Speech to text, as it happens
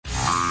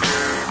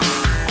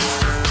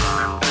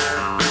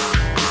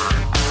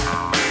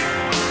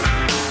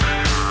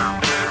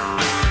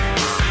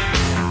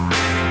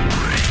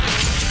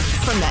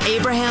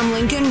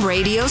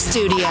radio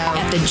studio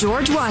at the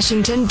George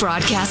Washington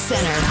Broadcast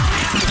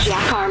Center.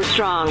 Jack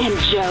Armstrong and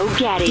Joe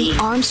Getty. The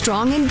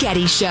Armstrong and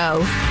Getty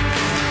Show.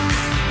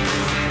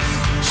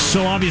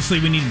 So obviously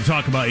we need to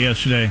talk about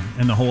yesterday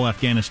and the whole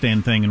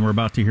Afghanistan thing, and we're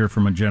about to hear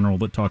from a general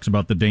that talks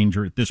about the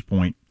danger at this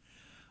point.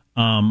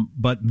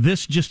 But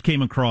this just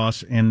came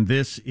across, and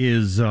this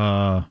is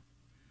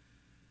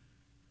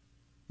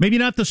maybe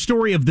not the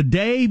story of the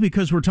day,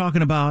 because we're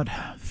talking about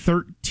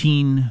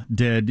 13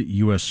 dead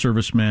U.S.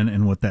 servicemen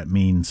and what that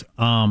means.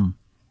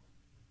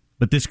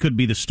 But this could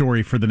be the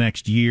story for the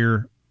next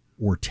year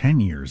or 10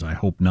 years. I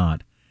hope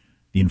not.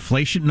 The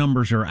inflation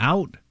numbers are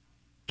out.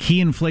 Key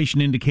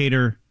inflation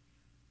indicator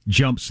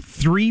jumps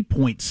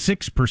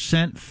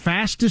 3.6%,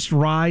 fastest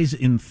rise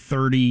in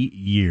 30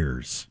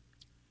 years.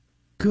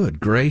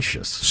 Good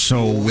gracious.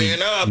 So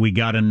we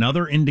got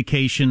another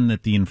indication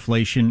that the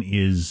inflation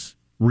is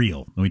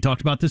real. And we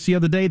talked about this the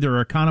other day. There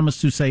are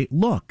economists who say,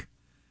 look,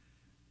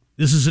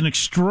 this is an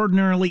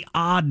extraordinarily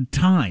odd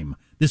time.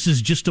 This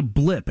is just a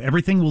blip.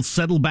 Everything will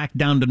settle back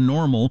down to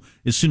normal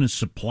as soon as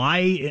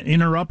supply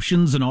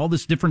interruptions and all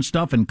this different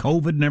stuff and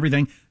COVID and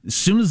everything. As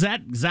soon as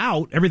that's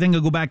out, everything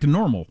will go back to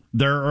normal.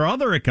 There are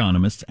other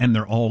economists, and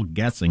they're all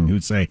guessing, who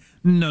say,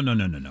 no.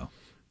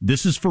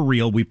 This is for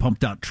real. We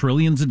pumped out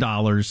trillions of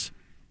dollars,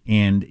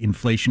 and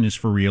inflation is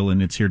for real,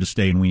 and it's here to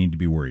stay, and we need to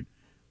be worried.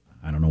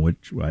 I don't know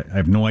which. I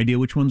have no idea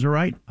which ones are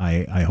right.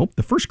 I hope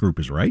the first group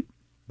is right,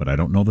 but I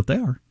don't know that they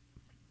are.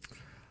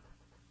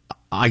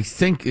 I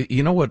think,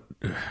 you know what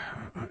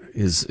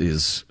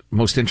is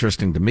most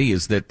interesting to me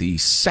is that the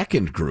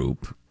second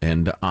group,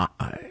 and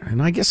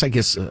I guess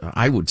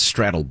I would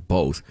straddle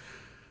both.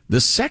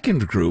 The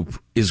second group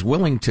is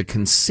willing to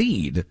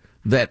concede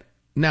that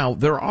now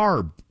there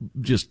are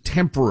just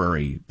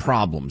temporary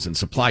problems and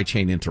supply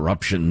chain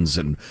interruptions,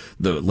 and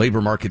the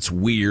labor market's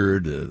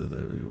weird.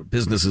 The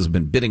businesses have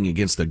been bidding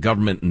against the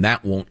government, and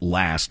that won't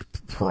last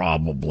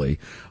probably.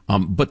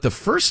 But the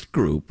first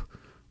group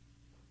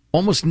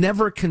almost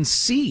never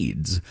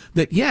concedes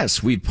that,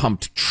 yes, we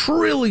pumped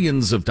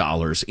trillions of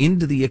dollars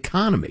into the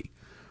economy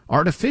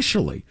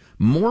artificially.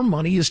 More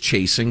money is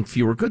chasing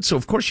fewer goods. So,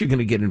 of course, you're going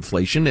to get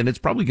inflation, and it's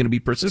probably going to be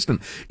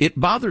persistent. It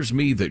bothers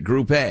me that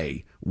Group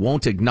A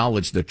won't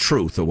acknowledge the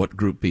truth of what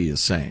Group B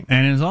is saying.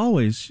 And as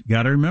always, you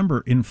got to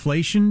remember,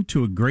 inflation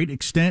to a great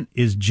extent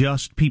is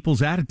just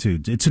people's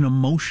attitudes. It's an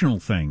emotional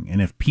thing.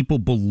 And if people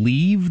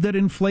believe that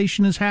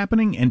inflation is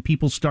happening and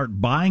people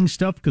start buying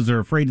stuff because they're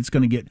afraid it's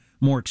going to get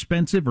more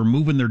expensive or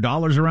moving their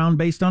dollars around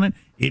based on it,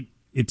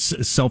 it's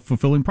a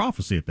self-fulfilling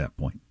prophecy at that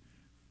point,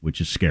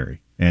 which is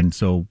scary. And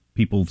so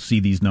people see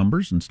these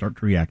numbers and start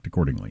to react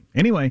accordingly.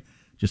 Anyway,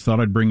 just thought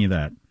I'd bring you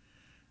that.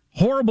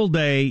 Horrible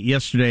day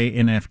yesterday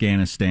in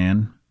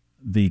Afghanistan.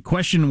 The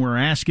question we're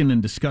asking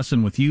and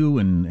discussing with you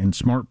and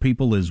smart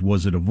people is,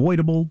 was it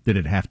avoidable? Did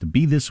it have to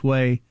be this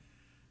way?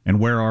 And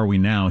where are we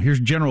now?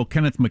 Here's General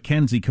Kenneth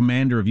McKenzie,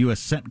 commander of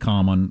U.S.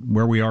 CENTCOM, on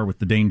where we are with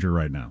the danger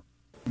right now.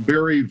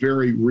 Very,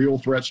 very real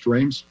threat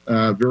streams.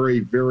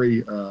 Very,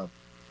 very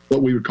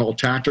what we would call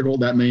tactical.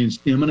 That means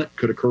imminent,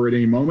 could occur at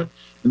any moment.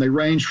 And they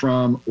range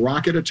from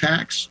rocket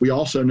attacks. We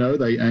also know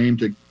they aim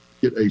to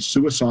get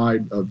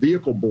a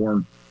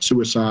vehicle-borne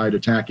suicide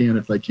attack in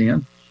if they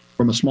can,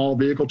 from a small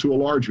vehicle to a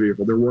large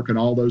vehicle. They're working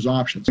all those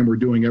options, and we're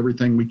doing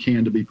everything we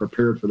can to be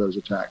prepared for those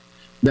attacks.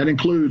 That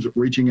includes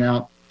reaching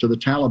out to the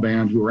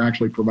Taliban, who are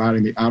actually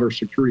providing the outer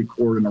security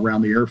cordon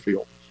around the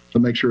airfield to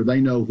make sure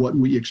they know what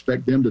we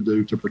expect them to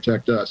do to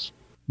protect us.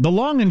 The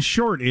long and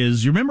short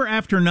is, you remember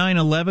after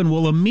 9/11,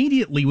 well,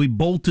 immediately we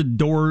bolted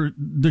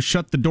to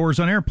shut the doors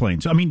on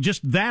airplanes. I mean,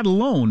 just that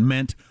alone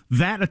meant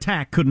that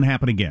attack couldn't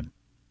happen again.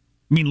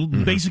 I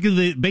mean,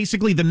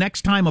 basically the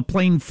next time a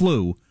plane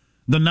flew,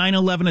 the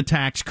 9/11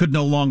 attacks could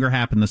no longer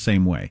happen the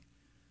same way.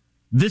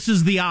 This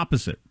is the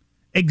opposite.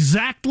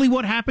 Exactly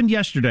what happened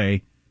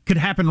yesterday could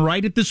happen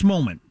right at this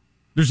moment.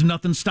 There's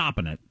nothing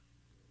stopping it.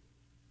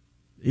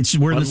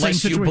 We're in the same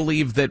situation. Unless you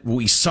believe that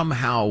we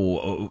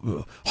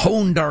somehow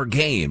honed our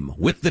game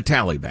with the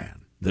Taliban,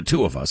 the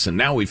two of us, and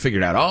now we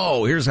figured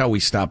out, here's how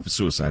we stop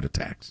suicide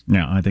attacks.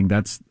 Now, I think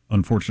that's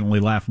unfortunately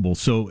laughable.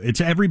 So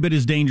it's every bit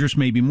as dangerous,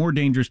 maybe more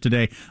dangerous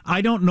today.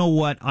 I don't know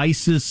what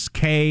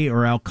ISIS-K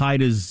or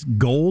Al-Qaeda's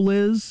goal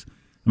is.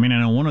 I mean, I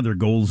know one of their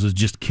goals is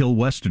just kill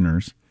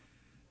Westerners.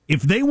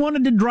 If they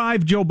wanted to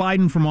drive Joe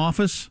Biden from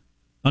office,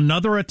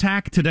 another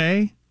attack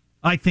today,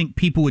 I think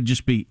people would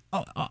just be,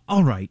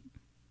 all right.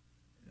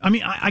 I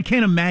mean, I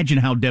can't imagine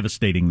how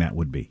devastating that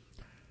would be.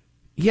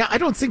 Yeah, I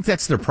don't think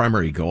that's their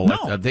primary goal.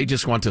 No. They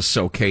just want to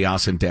sow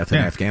chaos and death in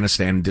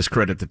Afghanistan and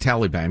discredit the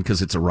Taliban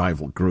because it's a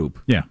rival group.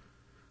 Yeah.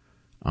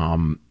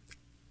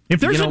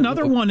 If there's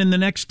another one in the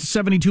next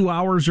 72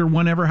 hours or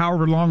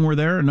however long we're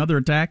there, another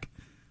attack,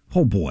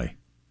 oh boy,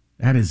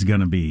 that is going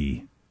to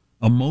be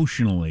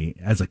emotionally,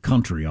 as a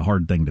country, a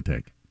hard thing to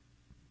take.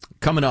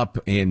 Coming up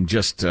in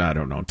just,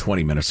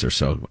 20 minutes or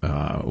so,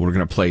 we're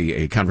going to play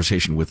a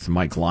conversation with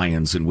Mike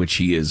Lyons in which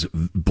he is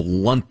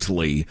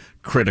bluntly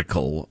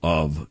critical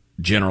of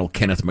General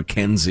Kenneth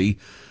McKenzie,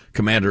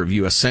 commander of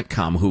U.S.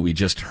 CENTCOM, who we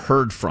just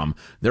heard from.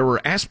 There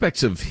were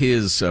aspects of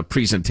his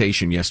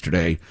presentation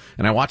yesterday,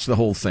 and I watched the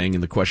whole thing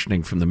and the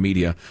questioning from the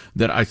media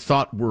that I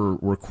thought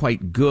were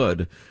quite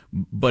good.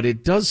 But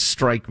it does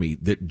strike me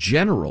that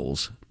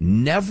generals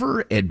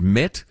never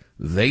admit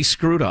they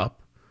screwed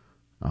up,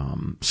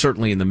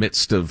 certainly in the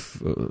midst of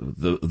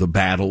the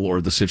battle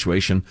or the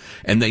situation,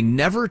 and they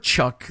never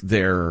chuck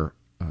their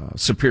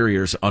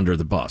superiors under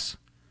the bus.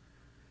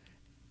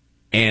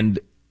 And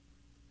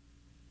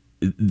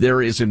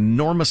there is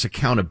enormous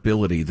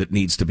accountability that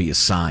needs to be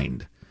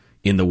assigned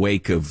in the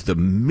wake of the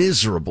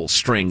miserable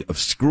string of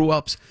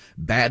screw-ups,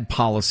 bad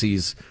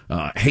policies,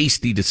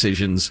 hasty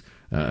decisions,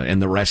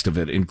 and the rest of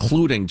it,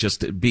 including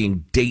just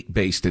being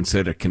date-based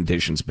instead of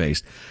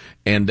conditions-based.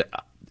 And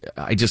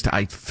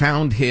I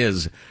found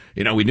his,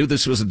 we knew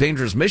this was a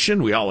dangerous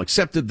mission. We all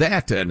accepted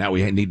that. Now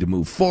we need to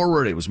move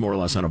forward. It was more or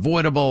less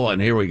unavoidable.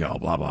 And here we go,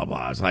 blah, blah,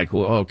 blah. It's like,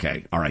 well,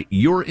 okay, all right.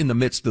 You're in the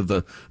midst of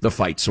the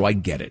fight, so I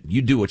get it.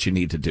 You do what you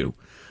need to do.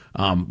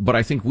 But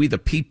I think we, the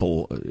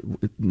people,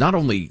 not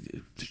only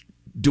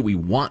do we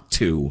want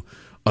to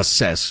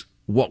assess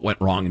what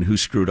went wrong and who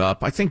screwed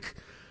up, I think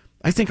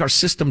our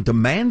system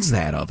demands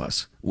that of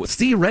us. Well,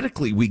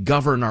 theoretically, we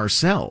govern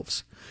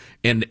ourselves.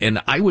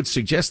 And I would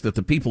suggest that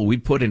the people we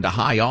put into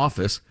high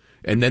office,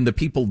 and then the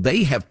people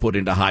they have put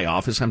into high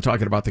office, I'm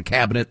talking about the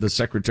cabinet, the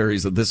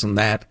secretaries of this and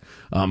that,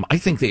 I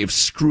think they have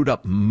screwed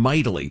up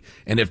mightily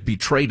and have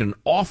betrayed an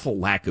awful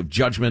lack of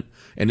judgment.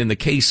 And in the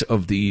case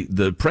of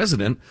the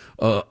president,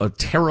 a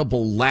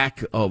terrible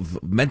lack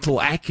of mental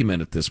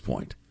acumen at this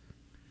point.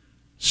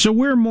 So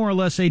we're more or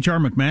less H.R.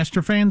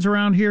 McMaster fans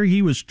around here.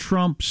 He was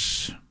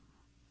Trump's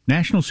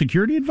national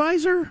security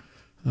advisor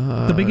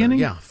at the beginning?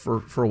 Yeah,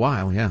 for a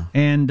while, yeah.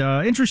 And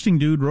interesting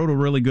dude, wrote a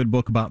really good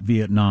book about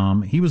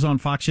Vietnam. He was on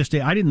Fox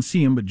yesterday. I didn't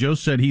see him, but Joe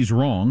said he's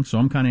wrong, so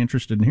I'm kind of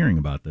interested in hearing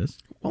about this.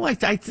 Well, I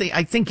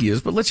think he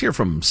is, but let's hear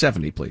from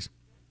 70, please.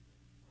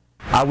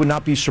 I would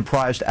not be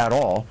surprised at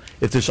all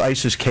if this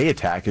ISIS-K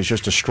attack is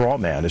just a straw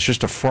man. It's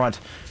just a front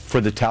for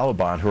the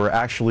Taliban, who are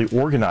actually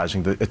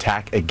organizing the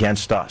attack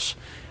against us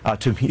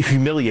to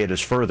humiliate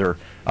us further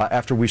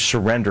after we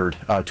surrendered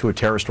to a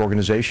terrorist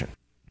organization.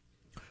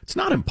 It's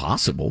not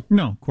impossible.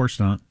 No, of course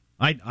not.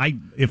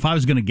 If I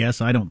was going to guess,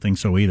 I don't think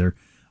so either.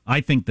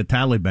 I think the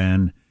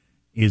Taliban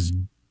is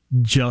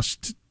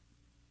just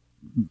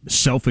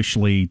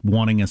selfishly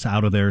wanting us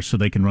out of there so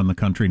they can run the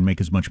country and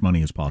make as much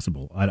money as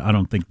possible. I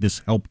don't think this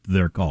helped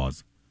their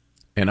cause.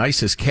 And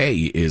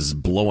ISIS-K is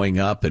blowing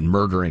up and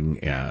murdering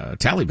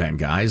Taliban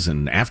guys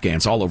and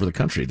Afghans all over the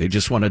country. They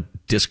just want to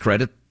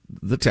discredit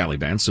the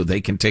Taliban so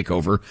they can take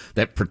over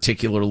that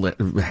particular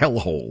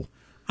hellhole.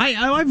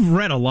 I've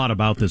read a lot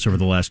about this over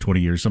the last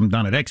 20 years. I'm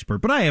not an expert,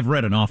 but I have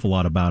read an awful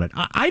lot about it.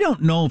 I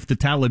don't know if the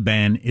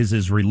Taliban is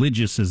as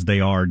religious as they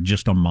are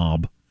just a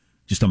mob,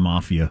 just a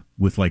mafia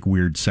with like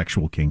weird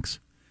sexual kinks.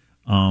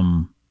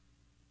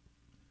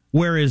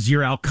 Whereas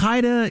your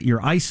Al-Qaeda,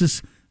 your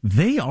ISIS,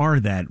 they are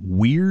that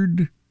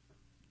weird,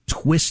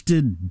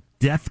 twisted,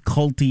 death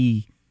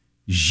culty,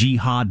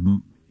 jihad,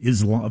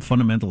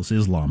 fundamentalist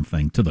Islam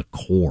thing to the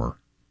core.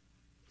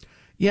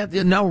 Yeah,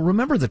 now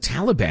remember the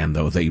Taliban,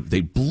 though.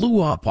 They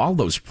blew up all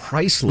those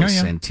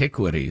priceless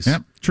antiquities.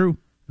 Yep, true.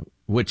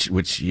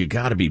 Which you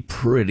got to be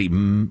pretty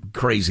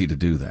crazy to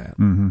do that.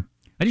 Mm-hmm.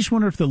 I just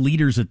wonder if the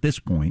leaders at this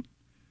point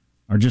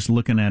are just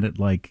looking at it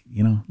like,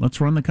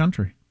 let's run the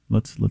country.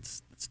 Let's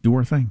do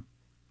our thing.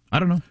 I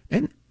don't know.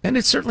 And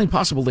it's certainly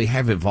possible they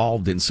have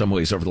evolved in some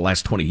ways over the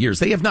last 20 years.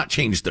 They have not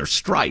changed their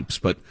stripes,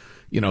 but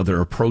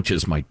their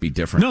approaches might be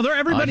different. No,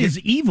 everybody is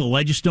evil.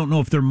 I just don't know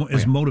if they're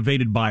as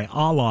motivated by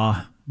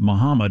Allah,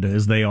 Muhammad,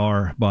 as they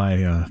are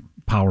by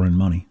power and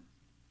money.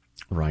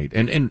 Right.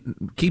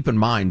 And keep in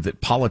mind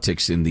that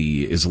politics in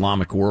the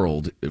Islamic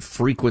world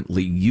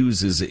frequently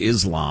uses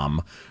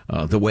Islam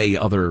the way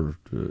other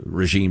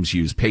regimes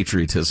use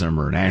patriotism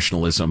or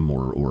nationalism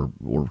or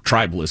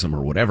tribalism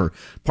or whatever.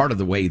 Part of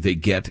the way they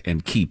get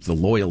and keep the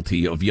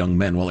loyalty of young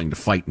men willing to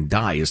fight and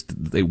die is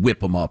they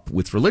whip them up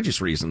with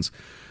religious reasons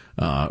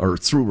or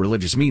through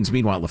religious means.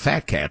 Meanwhile, the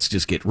fat cats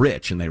just get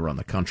rich and they run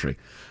the country.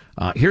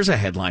 Here's a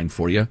headline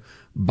for you.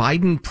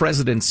 Biden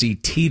presidency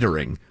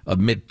teetering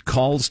amid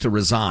calls to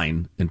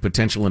resign and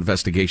potential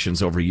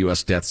investigations over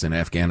U.S. deaths in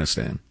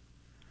Afghanistan.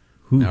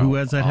 Who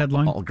has that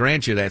headline? I'll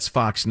grant you that's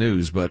Fox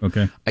News, but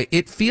okay.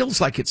 It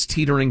feels like it's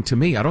teetering to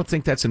me. I don't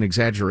think that's an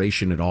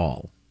exaggeration at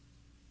all.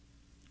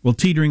 Well,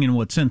 teetering in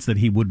what sense? That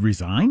he would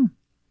resign?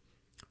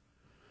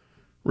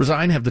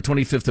 Resign, have the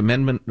 25th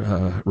Amendment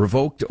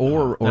revoked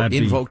or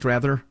invoked,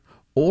 rather,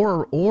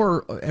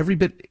 or every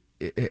bit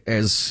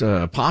as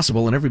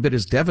possible and every bit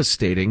as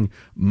devastating.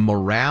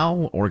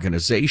 Morale,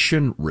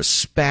 organization,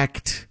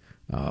 respect,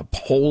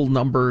 poll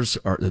numbers,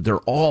 they're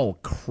all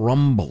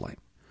crumbling.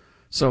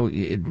 So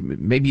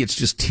maybe it's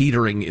just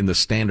teetering in the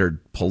standard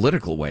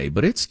political way,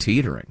 but it's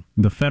teetering.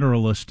 The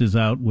Federalist is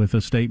out with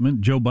a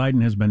statement. Joe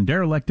Biden has been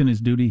derelict in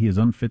his duty. He is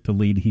unfit to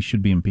lead. He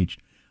should be impeached.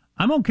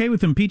 I'm okay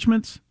with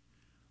impeachments.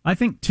 I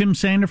think Tim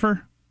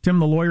Sandifer Tim,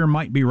 the lawyer,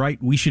 might be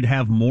right. We should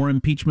have more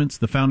impeachments.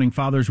 The founding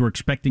fathers were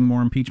expecting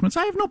more impeachments.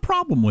 I have no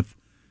problem with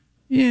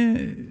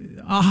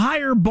a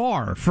higher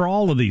bar for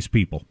all of these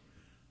people.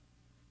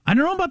 I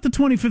don't know about the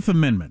 25th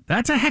Amendment.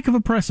 That's a heck of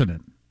a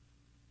precedent.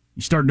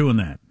 You start doing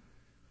that.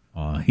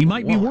 He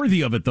might be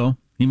worthy of it, though.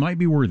 He might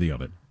be worthy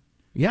of it.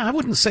 Yeah, I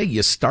wouldn't say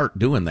you start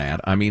doing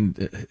that. I mean,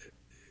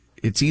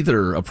 it's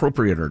either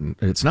appropriate or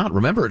it's not.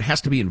 Remember, it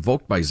has to be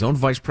invoked by his own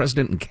vice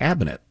president and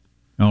cabinet.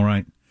 All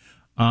right.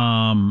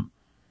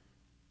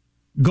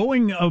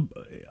 Going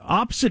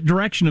opposite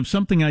direction of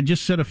something I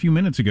just said a few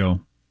minutes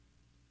ago,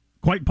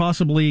 quite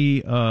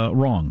possibly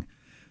wrong.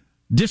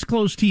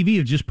 Disclosed TV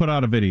has just put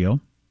out a video.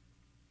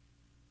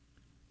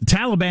 The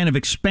Taliban have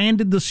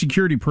expanded the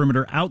security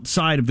perimeter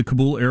outside of the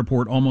Kabul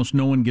airport. Almost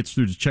no one gets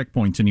through the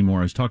checkpoints anymore.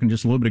 I was talking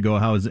just a little bit ago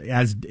how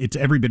as it's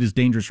every bit as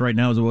dangerous right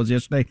now as it was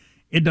yesterday.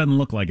 It doesn't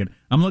look like it.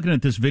 I'm looking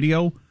at this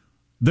video.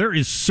 There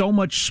is so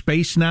much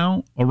space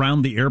now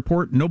around the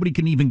airport. Nobody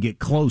can even get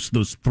close.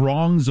 Those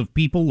throngs of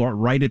people are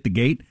right at the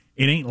gate.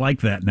 It ain't like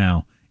that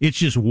now. It's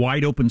just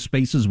wide open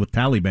spaces with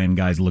Taliban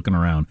guys looking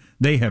around.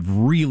 They have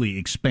really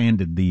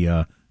expanded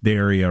the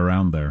area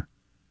around there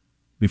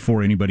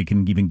before anybody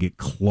can even get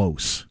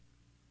close.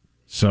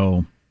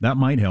 So that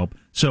might help.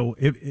 So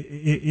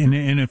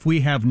if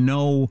we have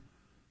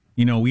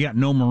we got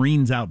no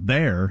Marines out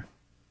there,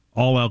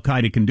 all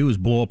Al-Qaeda can do is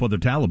blow up other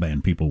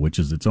Taliban people, which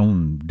is its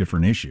own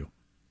different issue.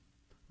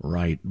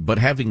 Right. But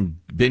having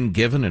been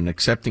given and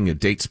accepting a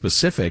date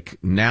specific,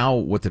 now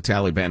what the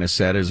Taliban has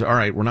said is, all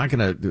right, we're not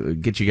going to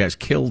get you guys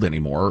killed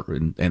anymore.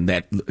 And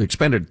that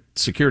expanded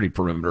security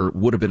perimeter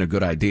would have been a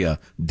good idea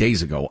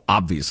days ago,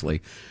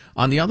 obviously.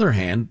 On the other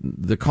hand,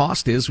 the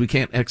cost is we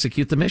can't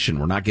execute the mission.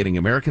 We're not getting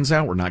Americans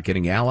out. We're not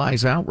getting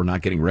allies out. We're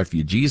not getting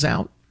refugees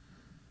out.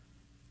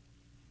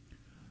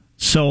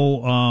 So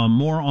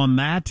more on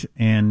that,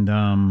 and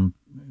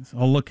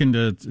I'll look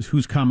into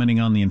who's commenting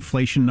on the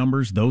inflation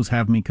numbers. Those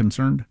have me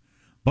concerned.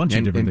 Bunch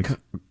of different things.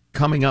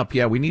 Coming up,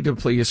 we need to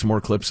play you some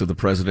more clips of the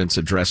president's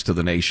address to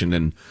the nation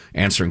and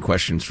answering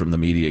questions from the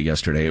media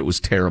yesterday. It was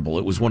terrible.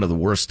 It was one of the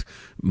worst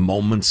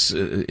moments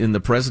in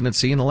the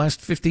presidency in the last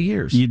 50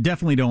 years. You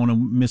definitely don't want to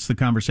miss the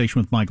conversation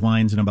with Mike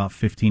Lyons in about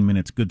 15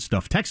 minutes. Good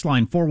stuff. Text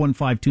line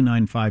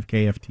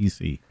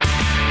 415-295-KFTC.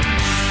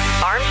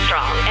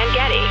 Armstrong and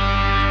Getty.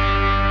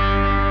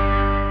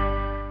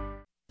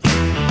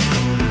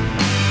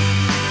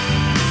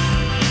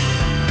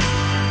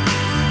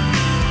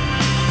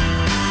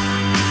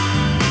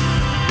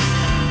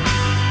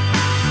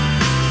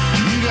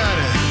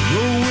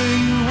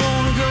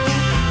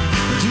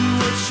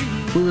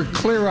 We were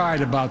clear-eyed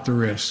about the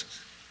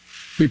risks.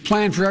 We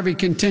planned for every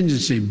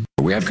contingency.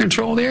 We have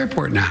control of the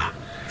airport now.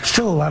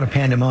 Still a lot of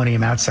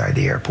pandemonium outside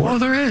the airport. Well,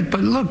 there is, but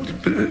look,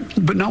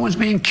 but no one's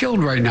being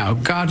killed right now.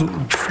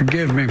 God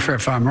forgive me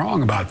if I'm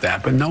wrong about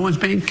that, but no one's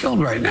being killed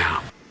right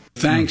now.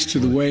 Thanks to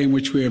the way in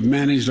which we have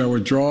managed our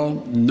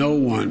withdrawal, no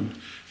one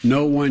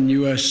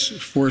U.S.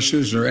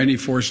 forces or any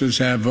forces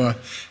have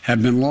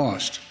been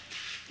lost.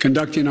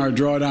 Conducting our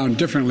drawdown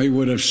differently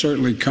would have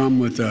certainly come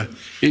with an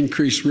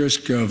increased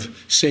risk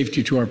of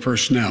safety to our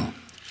personnel.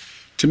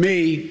 To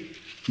me,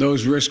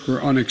 those risks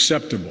were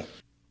unacceptable.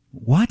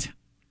 What?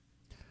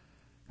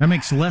 That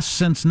makes less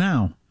sense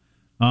now.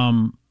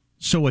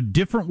 So a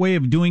different way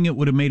of doing it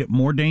would have made it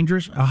more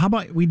dangerous? How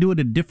about we do it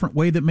a different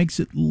way that makes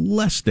it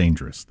less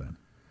dangerous then?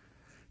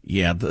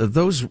 Yeah,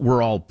 those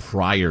were all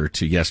prior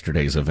to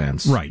yesterday's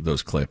events. Right.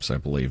 Those clips, I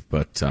believe,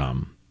 but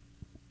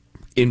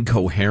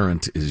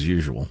incoherent as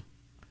usual.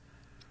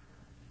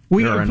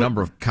 There are a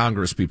number of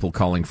Congress people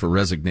calling for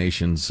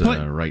resignations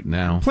right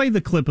now. Play the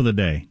clip of the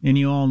day, and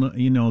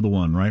you know the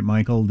one, right,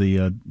 Michael?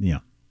 Yeah.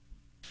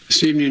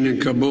 This evening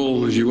in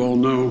Kabul, as you all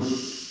know,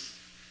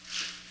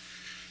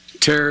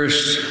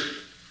 terrorists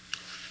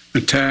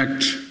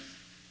attacked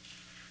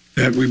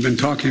that we've been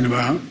talking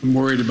about and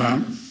worried about,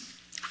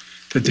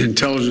 that the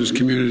intelligence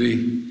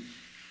community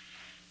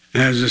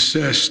has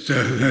assessed,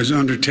 has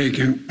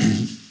undertaken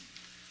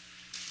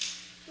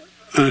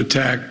an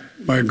attack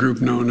by a group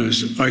known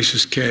as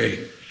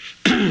ISIS-K,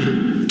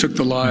 took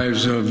the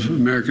lives of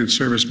American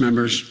service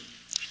members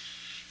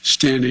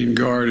standing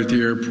guard at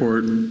the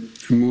airport and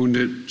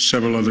wounded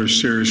several others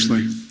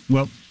seriously.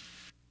 Well,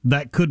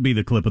 that could be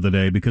the clip of the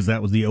day because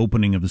that was the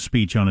opening of the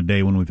speech on a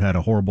day when we've had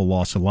a horrible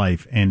loss of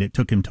life, and it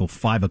took him till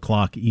 5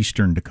 o'clock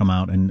Eastern to come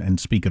out and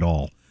speak at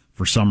all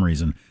for some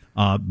reason.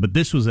 But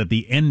this was at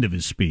the end of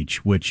his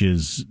speech, which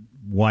is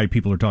why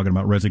people are talking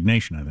about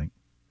resignation, I think.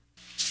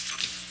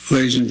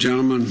 Ladies and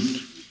gentlemen,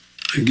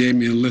 they gave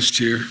me a list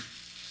here.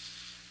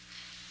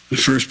 The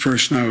first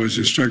person I was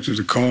instructed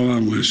to call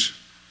on was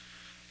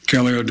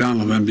Kelly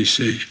O'Donnell of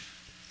NBC.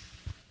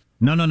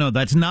 No.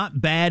 That's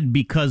not bad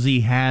because he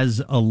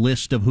has a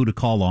list of who to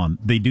call on.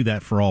 They do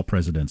that for all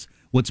presidents.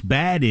 What's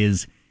bad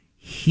is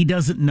he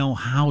doesn't know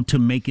how to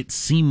make it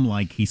seem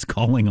like he's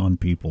calling on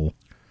people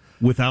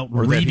without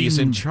or reading. That he's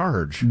in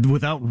charge.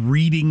 Without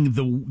reading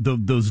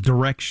those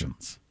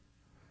directions.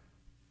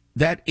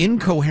 That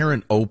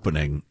incoherent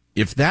opening,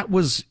 if that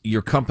was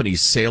your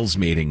company's sales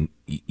meeting,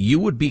 you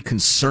would be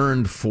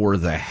concerned for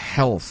the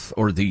health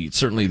or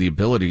certainly the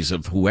abilities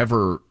of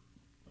whoever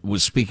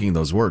was speaking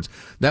those words.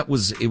 It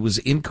was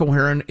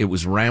incoherent, it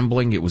was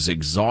rambling, it was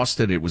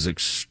exhausted, it was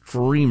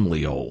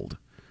extremely old.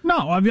 No,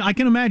 I mean, I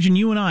can imagine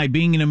you and I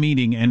being in a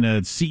meeting and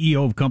a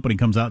CEO of a company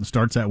comes out and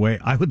starts that way.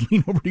 I would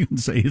lean over to you and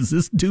say, "Is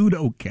this dude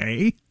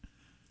okay?"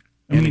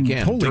 And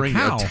again, during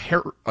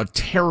a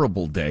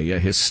terrible day, a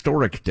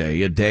historic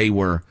day, a day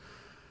where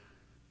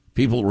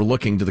people were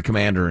looking to the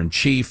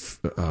commander-in-chief,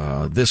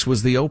 this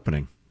was the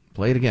opening.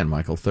 Play it again,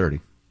 Michael, 30.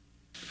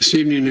 This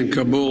evening in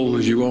Kabul,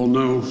 as you all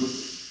know,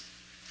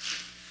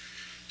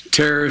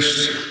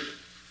 terrorists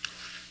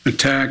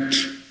attacked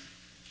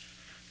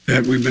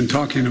that we've been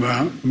talking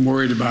about and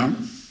worried about,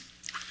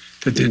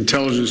 that the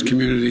intelligence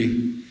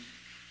community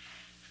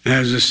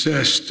has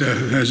assessed,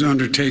 has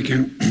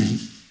undertaken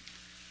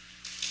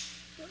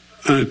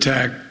an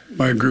attack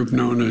by a group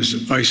known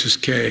as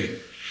ISIS-K.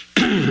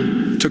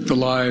 Took the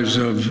lives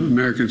of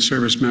American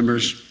service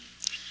members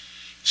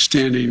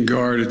standing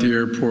guard at the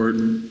airport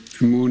and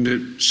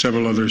wounded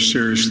several others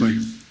seriously.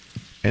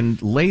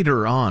 And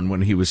later on,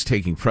 when he was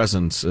taking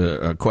questions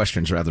from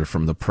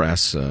the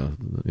press,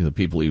 the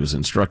people he was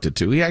instructed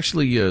to, he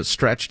actually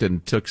stretched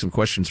and took some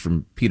questions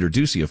from Peter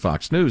Doocy of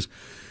Fox News,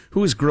 who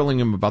was grilling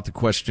him about the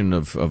question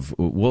of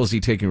was he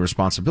taking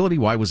responsibility?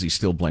 Why was he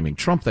still blaming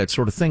Trump? That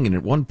sort of thing. And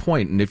at one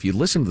point, and if you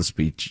listen to the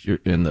speech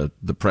in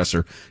the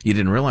presser, you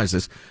didn't realize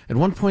this, at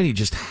one point he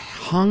just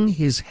hung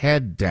his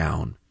head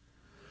down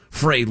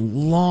for a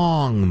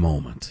long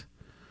moment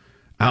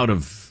out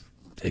of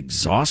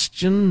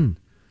exhaustion,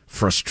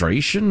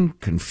 frustration,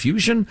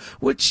 confusion,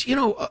 which,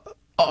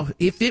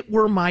 if it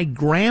were my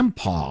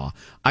grandpa,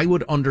 I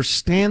would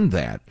understand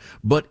that.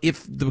 But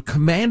if the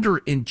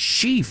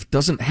commander-in-chief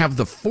doesn't have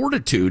the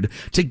fortitude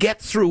to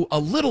get through a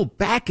little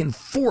back and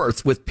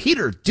forth with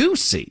Peter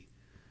Doocy,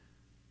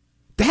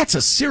 that's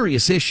a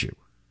serious issue.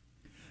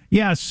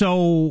 Yeah,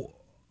 so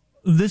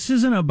this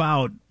isn't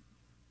about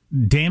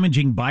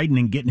damaging Biden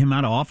and getting him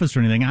out of office or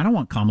anything. I don't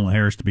want Kamala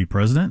Harris to be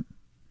president.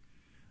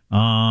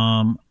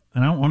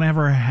 And I don't want to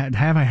ever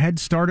have a head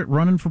start at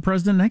running for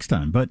president next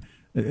time. But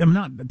I'm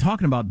not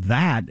talking about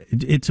that.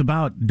 It's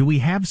about, do we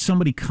have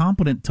somebody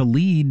competent to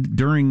lead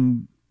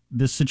during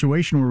this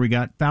situation where we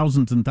got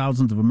thousands and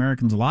thousands of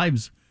Americans'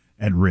 lives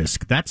at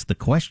risk? That's the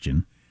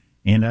question.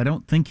 And I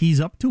don't think he's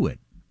up to it.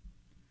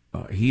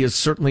 He is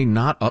certainly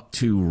not up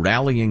to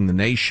rallying the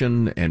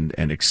nation and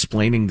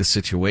explaining the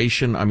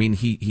situation. I mean,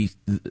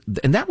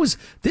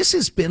 this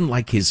has been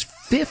like his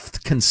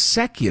fifth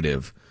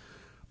consecutive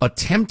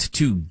attempt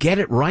to get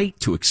it right,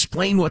 to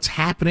explain what's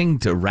happening,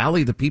 to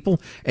rally the people,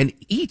 and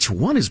each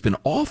one has been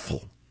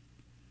awful.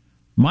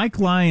 Mike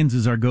Lyons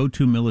is our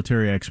go-to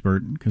military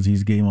expert because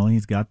he's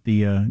got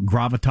the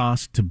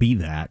gravitas to be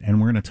that,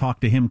 and we're going to talk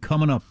to him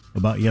coming up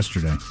about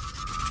yesterday.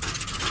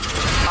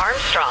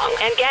 Armstrong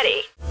and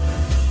Getty.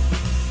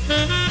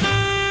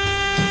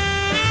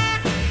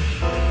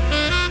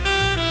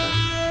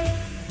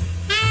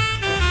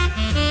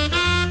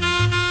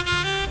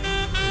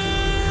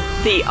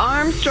 The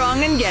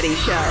Armstrong and Getty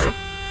Show.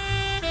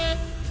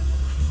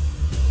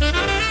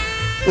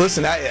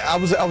 Listen, I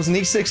was an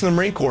E6 in the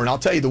Marine Corps, and I'll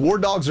tell you, the war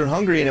dogs are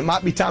hungry, and it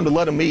might be time to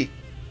let them eat.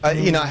 I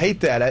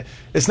hate that.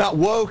 It's not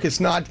woke, it's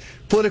not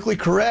politically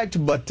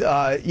correct, but,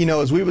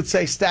 as we would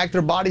say, stack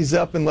their bodies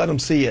up and let them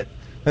see it.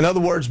 In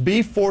other words,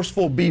 be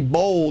forceful, be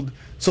bold,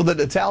 so that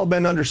the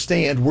Taliban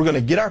understand we're going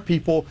to get our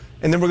people,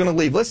 and then we're going to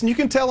leave. Listen, you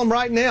can tell them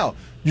right now,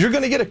 you're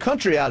going to get a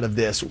country out of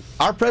this.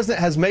 Our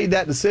president has made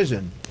that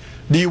decision.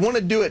 Do you want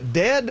to do it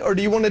dead, or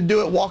do you want to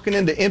do it walking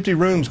into empty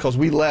rooms because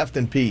we left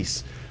in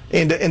peace?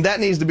 And that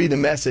needs to be the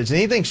message. And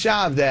anything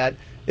shy of that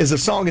is a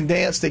song and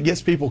dance that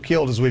gets people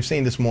killed, as we've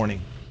seen this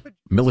morning.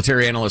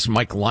 Military analyst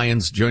Mike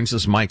Lyons joins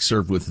us. Mike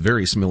served with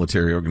various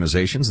military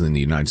organizations in the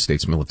United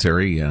States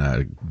military,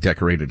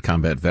 decorated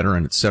combat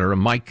veteran, etc.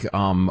 Mike,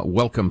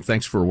 welcome.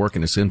 Thanks for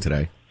working us in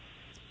today.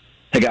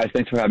 Hey, guys.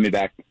 Thanks for having me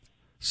back.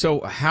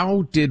 So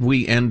how did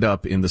we end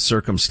up in the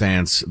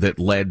circumstance that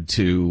led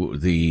to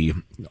the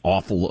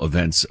awful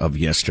events of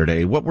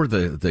yesterday? What were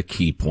the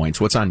key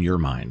points? What's on your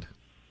mind?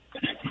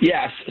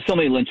 Yes, so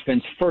many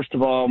linchpins. First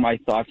of all, my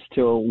thoughts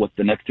still with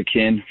the next of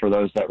kin for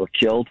those that were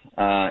killed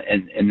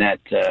in that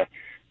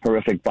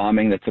horrific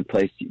bombing that took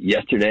place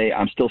yesterday.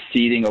 I'm still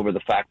seething over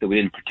the fact that we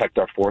didn't protect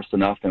our force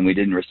enough and we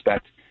didn't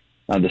respect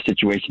the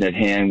situation at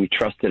hand. We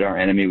trusted our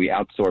enemy. We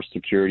outsourced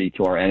security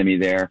to our enemy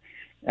there.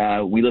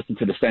 We listened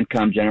to the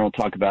CENTCOM general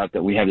talk about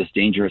that we have this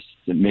dangerous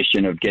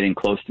mission of getting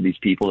close to these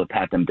people to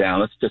pat them down.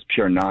 That's just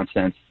pure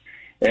nonsense.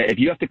 If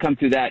you have to come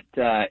through that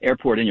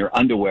airport in your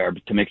underwear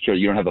to make sure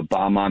you don't have a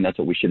bomb on, that's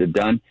what we should have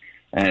done.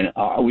 And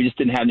we just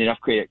didn't have enough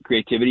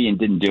creativity and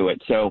didn't do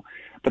it. So,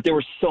 but there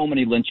were so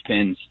many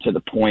linchpins to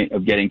the point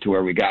of getting to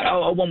where we got.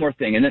 Oh, one more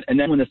thing. And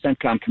then when the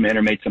CENTCOM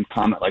commander made some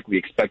comment like we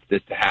expect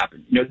this to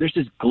happen, there's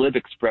this glib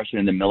expression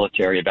in the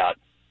military about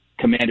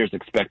commanders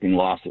expecting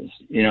losses,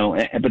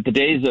 but the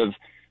days of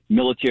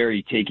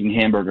military taking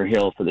Hamburger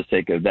Hill for the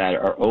sake of that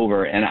are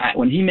over. And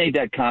when he made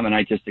that comment,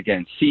 I just,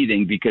 again,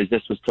 seething because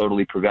this was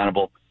totally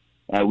preventable.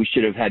 We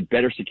should have had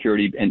better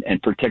security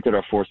and protected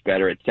our force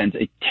better. It sends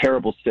a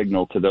terrible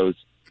signal to those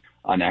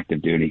on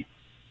active duty.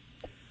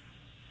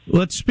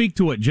 Let's speak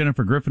to what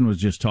Jennifer Griffin was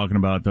just talking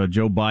about.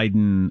 Joe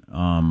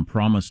Biden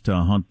promised to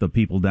hunt the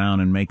people down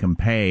and make them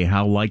pay.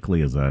 How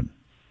likely is that?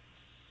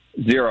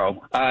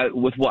 Zero.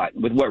 With what?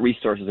 With what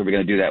resources are we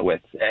going to do that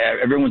with?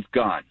 Everyone's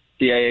gone.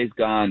 CIA's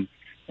gone.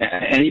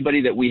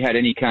 Anybody that we had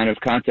any kind of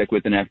contact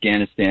with in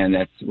Afghanistan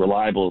that's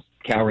reliable is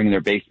cowering in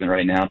their basement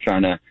right now,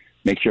 trying to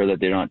make sure that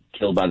they're not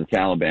killed by the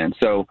Taliban.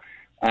 So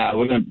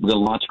we're going to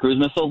launch cruise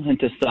missiles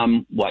into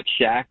some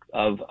shack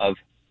of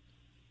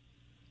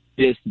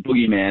this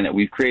boogeyman that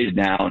we've created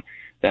now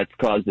that's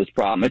caused this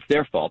problem. It's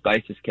their fault,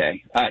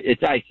 ISIS-K.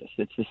 It's ISIS.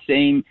 It's the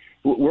same.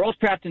 We're all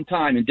trapped in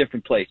time in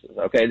different places.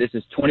 Okay, this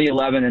is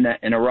 2011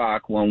 in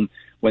Iraq when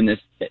this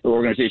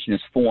organization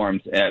is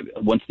formed.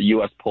 Once the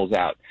U.S. pulls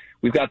out,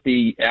 we've got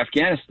the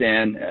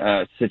Afghanistan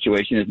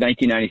situation is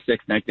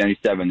 1996,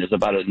 1997. There's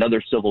about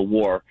another civil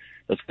war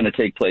that's going to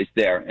take place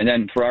there, and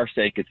then for our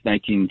sake, it's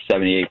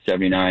 1978,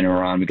 79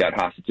 Iran. We got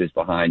hostages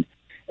behind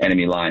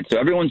enemy lines. So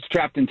everyone's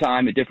trapped in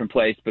time, a different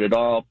place, but it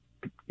all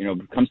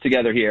comes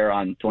together here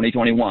on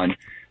 2021,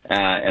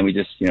 and we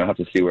just have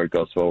to see where it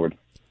goes forward.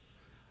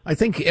 I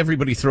think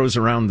everybody throws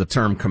around the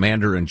term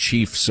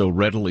commander-in-chief so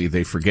readily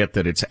they forget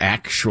that it's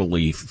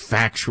actually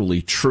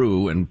factually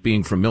true. And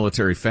being from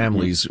military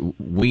families,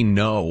 we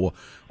know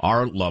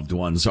our loved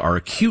ones are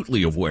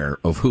acutely aware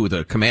of who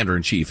the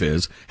commander-in-chief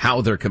is,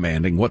 how they're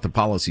commanding, what the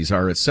policies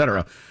are,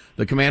 etc.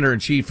 The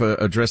commander-in-chief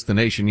addressed the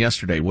nation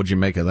yesterday. What'd you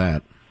make of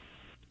that?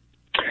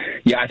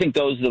 Yeah, I think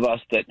those of us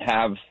that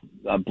have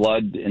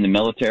blood in the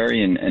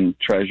military and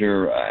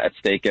treasure at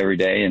stake every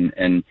day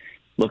and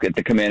look at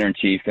the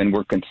commander-in-chief, and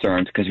we're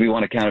concerned because we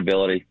want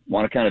accountability. We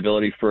want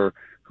accountability for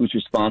who's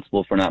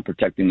responsible for not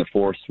protecting the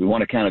force. We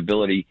want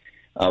accountability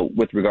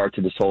with regard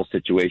to this whole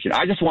situation.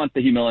 I just want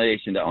the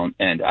humiliation to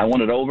end. I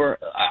want it over.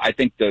 I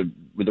think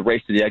with the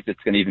race to the exit,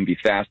 it's going to even be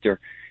faster.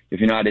 If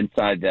you're not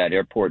inside that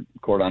airport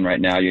cordon right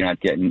now, you're not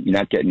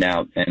getting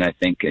out. And I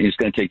think it's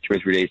going to take 2 or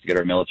 3 days to get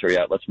our military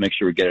out. Let's make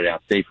sure we get it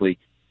out safely.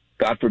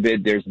 God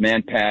forbid there's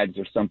man pads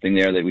or something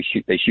there that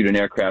they shoot an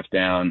aircraft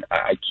down.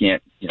 I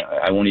can't,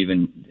 I won't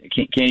even,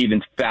 can't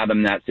even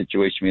fathom that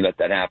situation. We let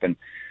that happen.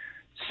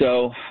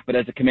 So, but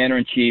as a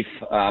commander-in-chief,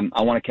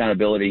 I want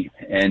accountability,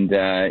 and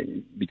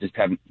we just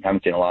haven't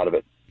seen a lot of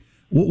it.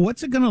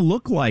 What's it going to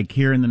look like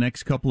here in the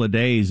next couple of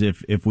days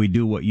if we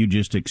do what you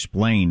just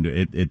explained?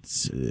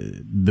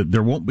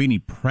 There won't be any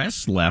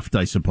press left,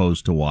 I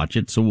suppose, to watch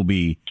it, so we'll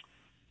be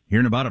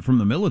hearing about it from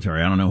the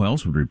military. I don't know who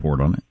else would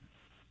report on it.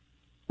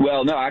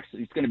 Well, no,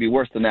 actually, it's going to be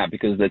worse than that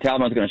because the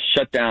Taliban is going to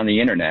shut down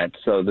the internet,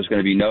 so there's going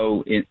to be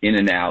no in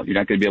and out. You're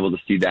not going to be able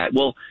to see that.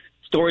 Well,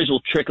 stories will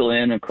trickle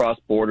in across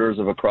borders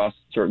across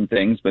certain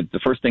things, but the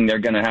first thing they're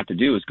going to have to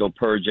do is go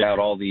purge out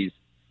all these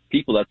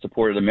people that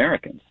supported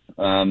Americans.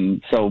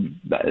 So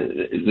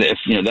if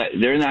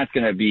they're not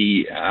going to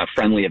be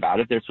friendly about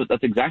it,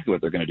 that's exactly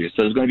what they're going to do. So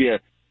there's going to be a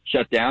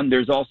shutdown.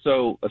 There's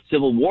also a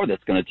civil war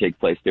that's going to take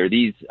place there.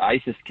 These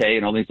ISIS-K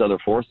and all these other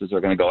forces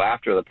are going to go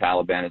after the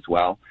Taliban as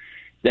well.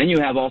 Then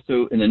you have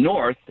also in the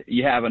north,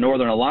 you have a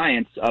northern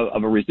alliance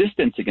of a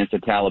resistance against the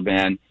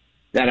Taliban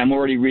that I'm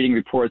already reading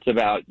reports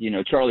about,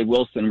 Charlie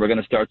Wilson, we're going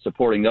to start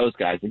supporting those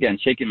guys. Again,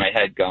 shaking my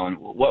head going,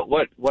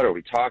 what are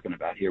we talking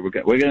about here? We're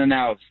going to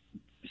now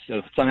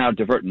somehow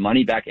divert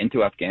money back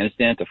into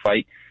Afghanistan to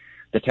fight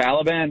the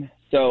Taliban.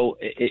 So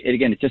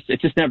it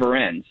just never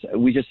ends.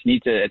 We just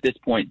need to, at this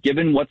point,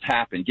 given what's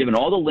happened, given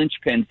all the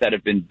linchpins that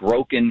have been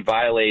broken,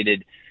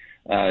 violated,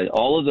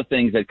 all of the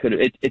things that could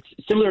have, it's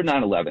similar to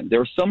 9/11. There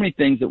were so many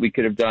things that we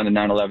could have done in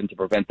 9/11 to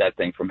prevent that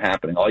thing from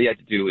happening. All you had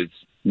to do is,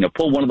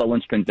 pull one of the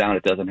linchpins down.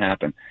 It doesn't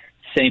happen.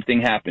 Same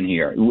thing happened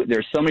here.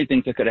 There's so many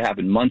things that could have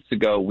happened months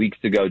ago, weeks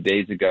ago,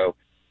 days ago,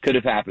 could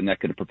have happened that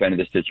could have prevented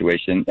this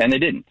situation, and they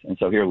didn't. And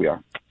so here we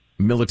are.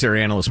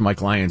 Military analyst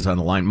Mike Lyons on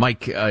the line.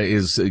 Mike,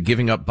 is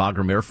giving up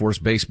Bagram Air Force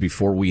Base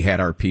before we had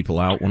our people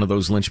out one of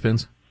those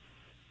linchpins?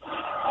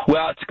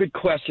 Well, it's a good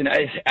question.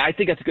 I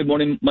think that's a good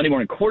Monday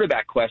morning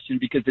quarterback question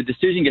because the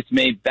decision gets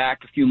made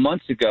back a few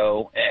months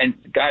ago, and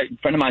a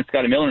friend of mine,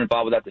 Scotty Miller,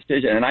 involved with that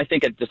decision, and I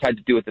think it just had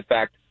to do with the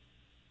fact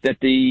that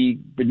the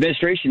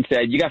administration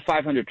said you got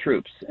 500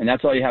 troops, and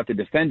that's all you have to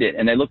defend it.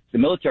 And the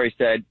military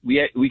said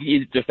we can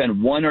either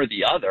defend one or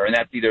the other, and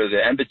that's either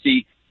the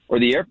embassy or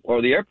the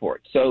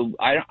airport. So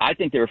I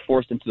think they were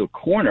forced into the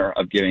corner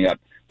of giving up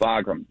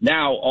Bagram.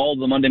 Now all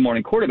the Monday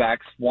morning quarterbacks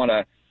want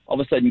to all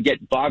of a sudden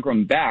get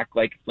Bagram back,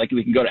 like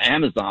we can go to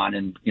Amazon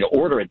and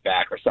order it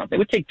back or something. It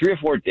would take 3 or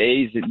 4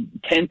 days and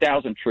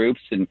 10,000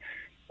 troops. And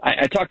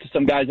I talked to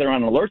some guys that are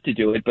on alert to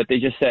do it, but they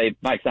just say,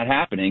 Mike, it's not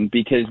happening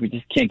because we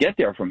just can't get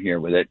there from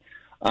here with it.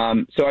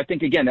 So I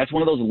think, again, that's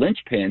one of those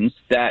linchpins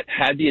that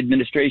had the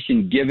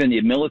administration given the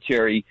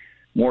military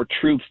more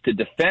troops to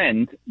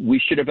defend, we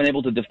should have been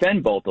able to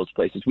defend both those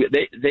places.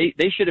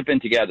 They should have been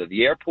together.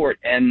 The airport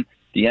and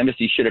the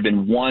embassy should have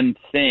been one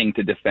thing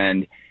to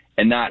defend.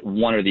 and not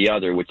one or the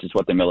other, which is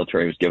what the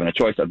military was given a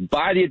choice of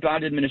by the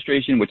Biden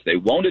administration, which they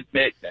won't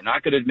admit. They're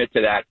not going to admit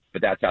to that,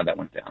 but that's how that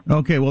went down.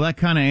 Okay, well, that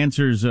kind of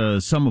answers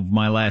some of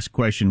my last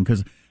question,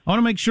 because I want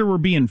to make sure we're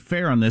being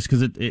fair on this,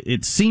 because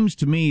it seems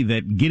to me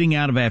that getting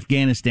out of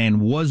Afghanistan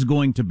was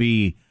going to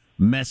be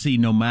messy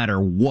no matter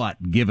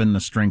what, given the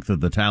strength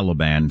of the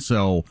Taliban.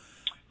 So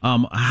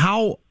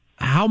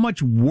how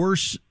much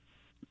worse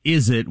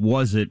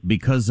was it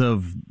because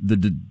of the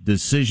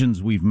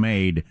decisions we've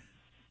made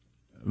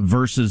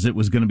versus it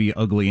was going to be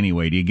ugly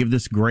anyway? Do you give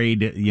this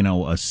grade,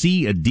 a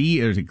C, a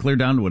D, or is it clear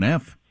down to an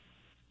F?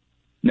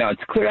 No,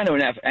 it's clear down to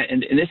an F.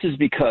 And this is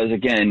because,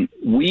 again,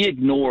 we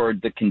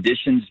ignored the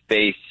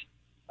conditions-based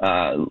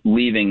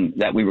leaving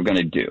that we were going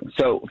to do.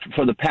 So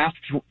for the past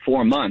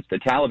 4 months, the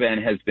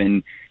Taliban has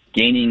been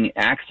gaining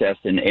access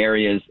in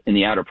areas in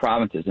the outer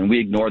provinces, and we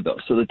ignored those.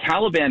 So the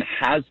Taliban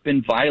has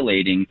been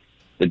violating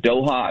the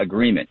Doha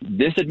Agreement.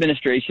 This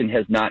administration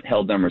has not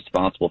held them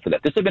responsible for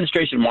that. This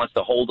administration wants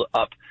to hold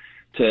up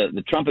to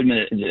the Trump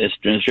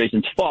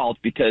administration's fault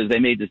because they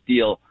made this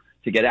deal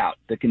to get out.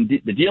 The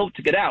deal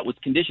to get out was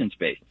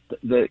conditions-based.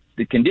 The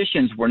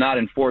conditions were not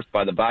enforced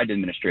by the Biden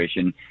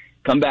administration.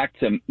 Come back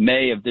to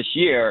May of this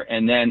year,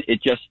 and then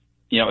it just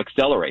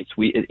accelerates.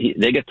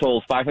 They get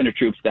told 500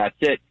 troops, that's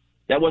it.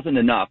 That wasn't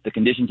enough. The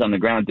conditions on the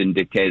ground didn't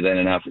dictate that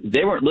enough.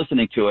 They weren't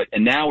listening to it,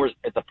 and now we're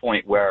at the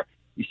point where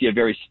you see a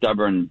very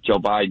stubborn Joe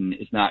Biden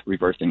is not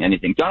reversing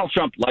anything. Donald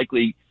Trump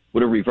likely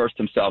would have reversed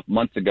himself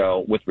months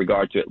ago with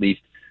regard to at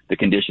least the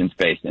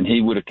conditions-based, and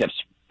he would have kept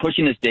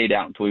pushing this date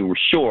out until we were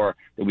sure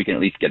that we can at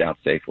least get out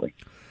safely.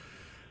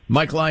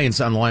 Mike Lyons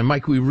on the line.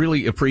 Mike, we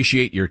really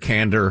appreciate your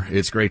candor.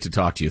 It's great to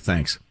talk to you.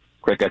 Thanks.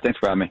 Great, guys. Thanks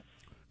for having me.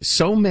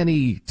 So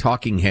many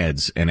talking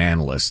heads and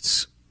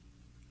analysts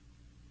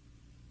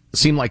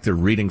seem like they're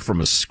reading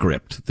from a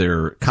script.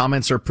 Their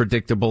comments are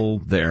predictable.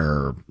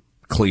 They're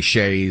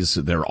cliches.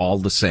 They're all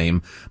the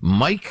same.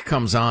 Mike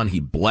comes on, he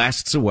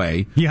blasts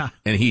away,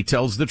 and he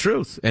tells the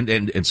truth.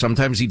 And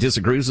sometimes he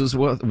disagrees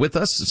with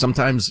us.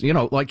 Sometimes,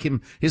 like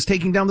his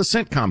taking down the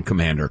CENTCOM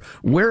commander.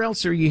 Where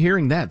else are you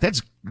hearing that?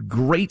 That's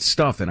great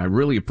stuff, and I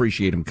really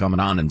appreciate him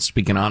coming on and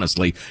speaking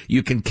honestly.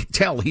 You can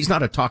tell he's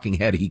not a talking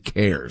head. He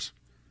cares.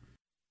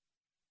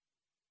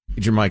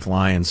 Major Mike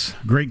Lyons.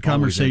 Great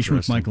conversation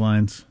with Mike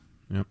Lyons.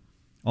 Yep.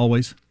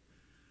 Always.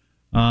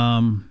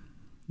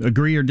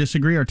 Agree or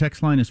disagree, our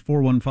text line is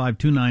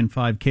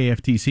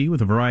 415-295-KFTC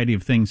with a variety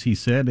of things he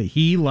said.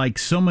 He, like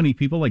so many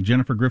people, like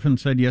Jennifer Griffin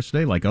said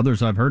yesterday, like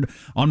others I've heard,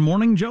 on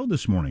Morning Joe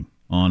this morning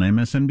on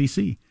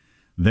MSNBC,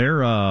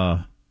 their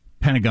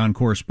Pentagon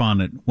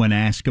correspondent, when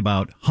asked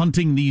about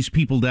hunting these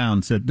people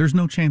down, said there's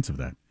no chance of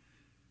that.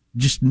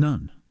 Just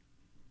none.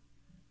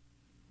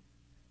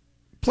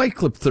 Play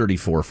clip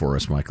 34 for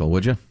us, Michael,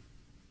 would you?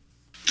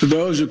 To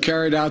those who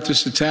carried out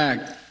this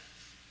attack,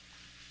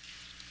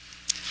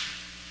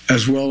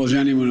 as well as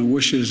anyone who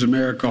wishes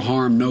America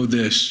harm, know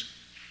this: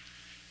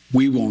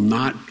 we will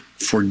not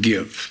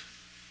forgive.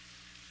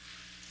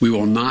 We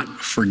will not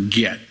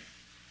forget.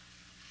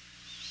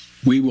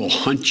 We will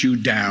hunt you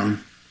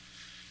down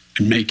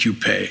and make you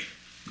pay.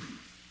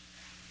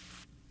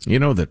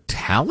 The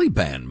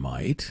Taliban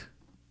might,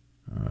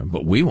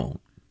 but we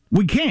won't.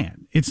 We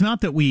can't. It's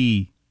not that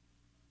we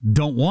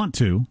don't want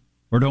to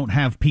or don't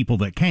have people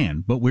that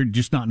can, but we're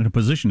just not in a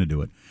position to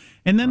do it.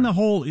 And then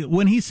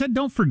when he said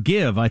don't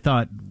forgive, I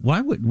thought,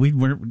 why would we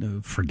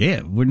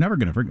forgive? We're never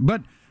going to forgive.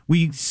 But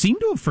we seem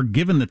to have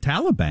forgiven the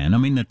Taliban. I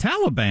mean, the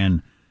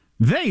Taliban,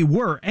 they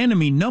were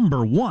enemy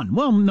number one.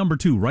 Well, number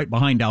two, right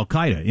behind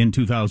Al-Qaeda in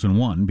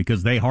 2001,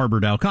 because they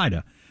harbored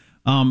Al-Qaeda.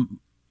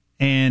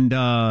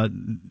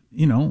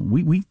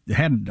 We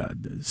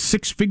had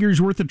 6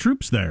 figures worth of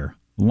troops there,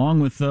 along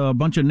with a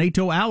bunch of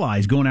NATO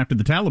allies going after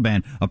the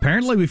Taliban.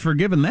 Apparently, we've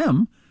forgiven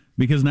them,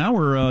 because now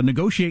we're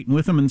negotiating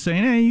with them and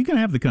saying, hey, you can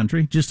have the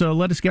country. Just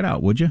let us get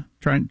out, would you?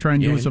 Try and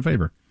do us a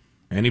favor.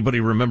 Anybody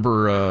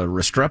remember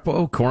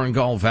Restrepo,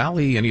 Korengal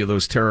Valley, any of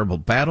those terrible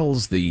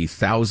battles, the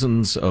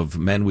thousands of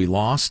men we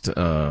lost?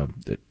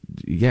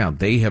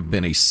 They have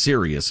been a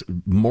serious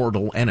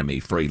mortal enemy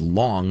for a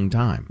long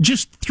time.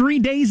 Just 3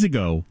 days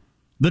ago,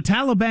 the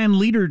Taliban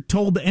leader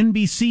told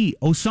NBC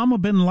Osama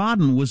bin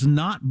Laden was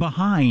not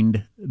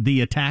behind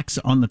the attacks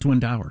on the Twin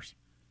Towers.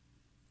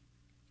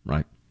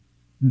 Right.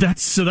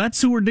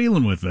 That's who we're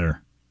dealing with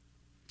there.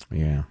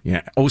 Yeah.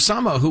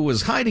 Osama, who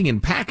was hiding in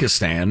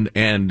Pakistan,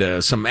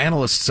 and some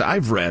analysts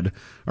I've read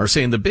are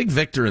saying the big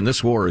victor in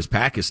this war is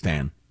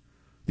Pakistan.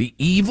 The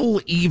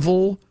evil,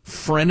 evil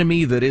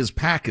frenemy that is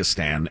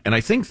Pakistan. And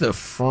I think the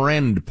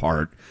friend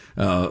part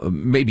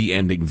may be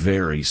ending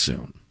very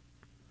soon.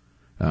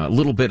 A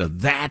little bit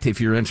of that, if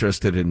you're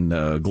interested in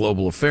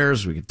global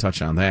affairs, we could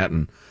touch on that.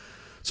 And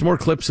some more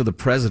clips of the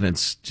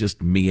president's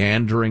just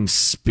meandering,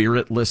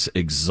 spiritless,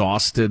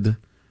 exhausted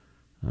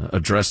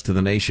address to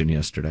the nation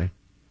yesterday.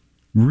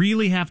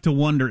 Really have to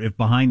wonder if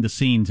behind the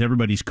scenes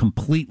everybody's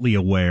completely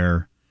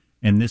aware,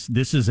 and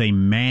this is a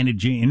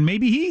managing, and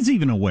maybe he's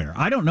even aware.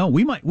 I don't know.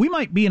 We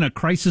might be in a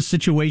crisis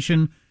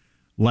situation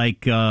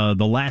like the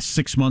last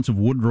 6 months of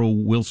Woodrow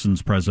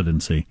Wilson's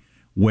presidency,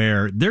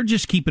 where they're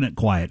just keeping it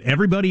quiet.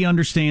 Everybody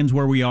understands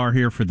where we are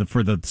here for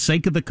the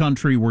sake of the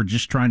country. We're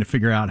just trying to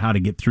figure out how to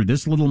get through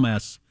this little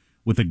mess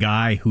with a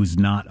guy who's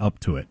not up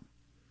to it.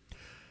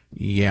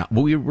 Yeah,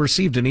 well, we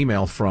received an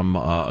email from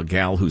a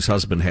gal whose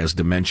husband has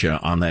dementia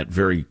on that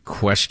very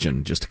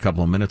question just a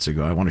couple of minutes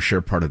ago. I want to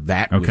share part of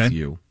that with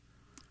you.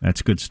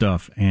 That's good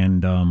stuff.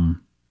 And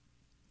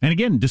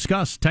again,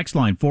 discuss. Text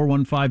line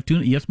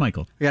 415-2. Yes,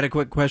 Michael. I got a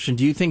quick question.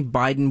 Do you think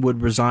Biden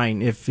would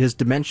resign if his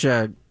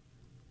dementia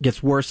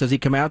gets worse? Does he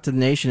come out to the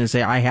nation and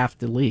say, I have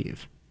to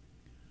leave?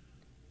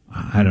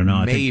 I don't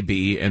know.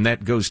 Maybe, and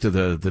that goes to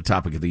the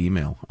topic of the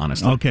email,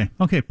 honestly.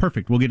 Okay,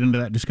 perfect. We'll get into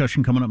that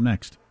discussion coming up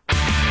next.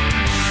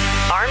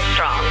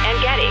 Armstrong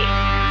and Getty.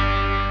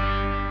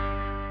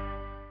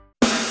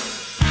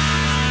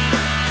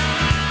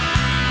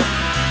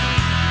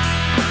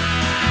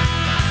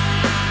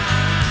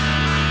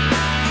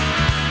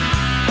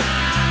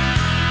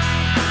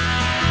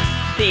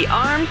 The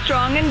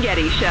Armstrong and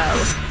Getty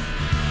Show.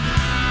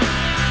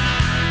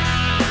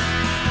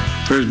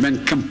 There's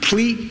been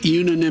complete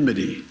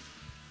unanimity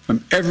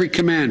from every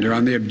commander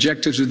on the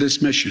objectives of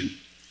this mission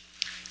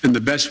and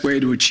the best way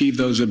to achieve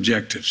those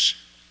objectives.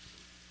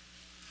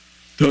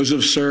 Those who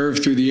have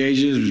served through the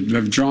ages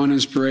have drawn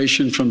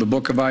inspiration from the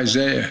book of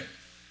Isaiah,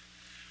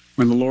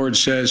 when the Lord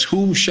says,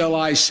 "Whom shall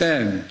I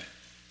send?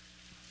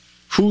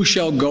 Who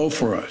shall go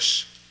for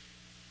us?"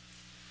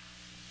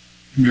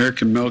 The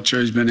American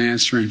military has been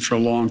answering for a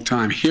long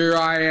time. Here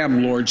I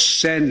am, Lord,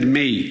 send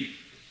me.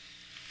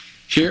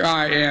 Here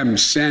I am,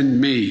 send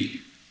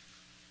me.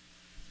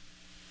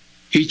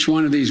 Each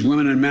one of these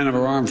women and men of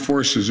our armed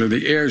forces are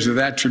the heirs of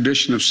that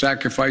tradition of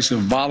sacrifice, of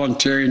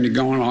volunteering to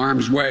go in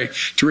harm's way,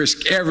 to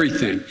risk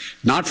everything,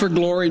 not for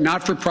glory,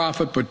 not for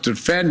profit, but to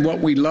defend what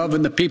we love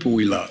and the people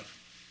we love.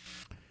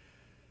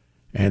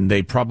 And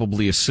they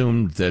probably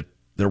assumed that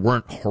there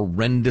weren't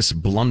horrendous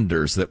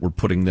blunders that were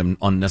putting them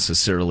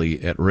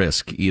unnecessarily at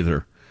risk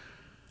either.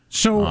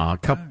 So, a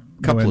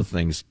couple of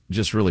things,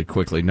 just really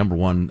quickly. Number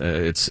one,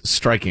 it's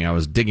striking. I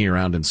was digging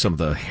around in some of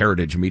the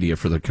heritage media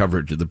for the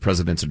coverage of the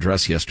president's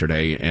address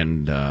yesterday,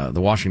 and the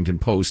Washington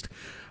Post,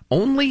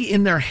 only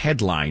in their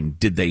headline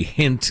did they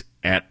hint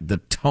at the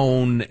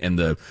tone and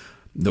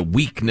the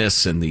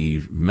weakness and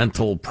the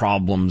mental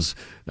problems.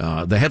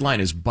 The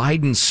headline is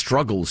Biden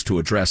struggles to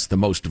address the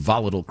most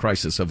volatile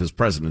crisis of his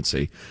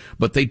presidency.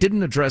 But they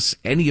didn't address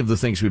any of the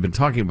things we've been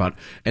talking about.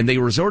 And they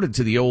resorted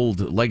to the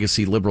old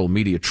legacy liberal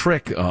media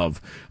trick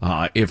of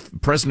if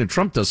President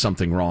Trump does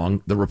something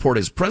wrong, the report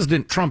is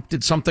President Trump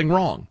did something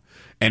wrong.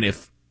 And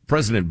if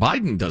President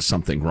Biden does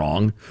something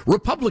wrong,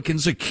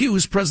 Republicans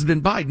accuse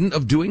President Biden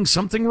of doing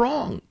something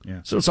wrong. Yeah.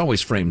 So it's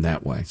always framed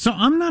that way. So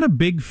I'm not a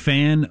big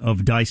fan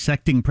of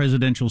dissecting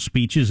presidential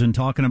speeches and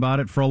talking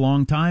about it for a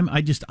long time.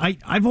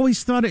 I've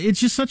always thought it's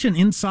just such an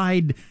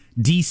inside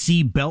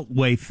D.C.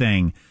 Beltway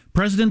thing.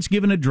 Presidents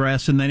give an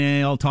address, and then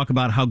they'll talk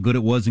about how good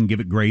it was and give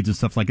it grades and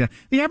stuff like that.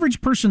 The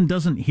average person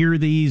doesn't hear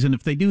these, and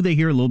if they do, they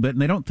hear a little bit,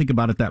 and they don't think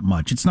about it that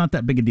much. It's not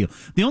that big a deal.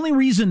 The only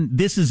reason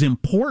this is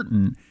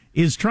important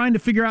is trying to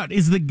figure out,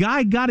 is the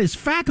guy got his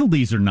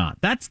faculties or not?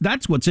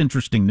 That's what's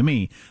interesting to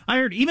me. I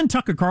heard even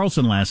Tucker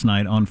Carlson last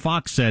night on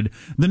Fox said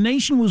the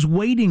nation was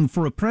waiting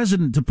for a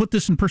president to put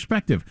this in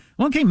perspective.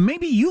 Okay,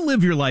 maybe you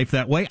live your life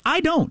that way.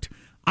 I don't.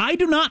 I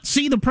do not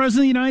see the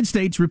president of the United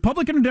States,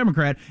 Republican or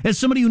Democrat, as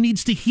somebody who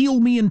needs to heal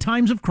me in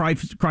times of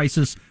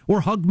crisis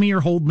or hug me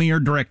or hold me or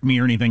direct me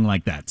or anything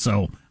like that.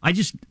 So I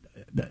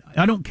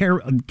don't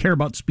care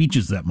about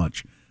speeches that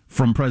much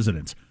from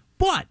presidents.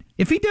 But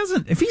if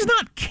he's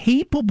not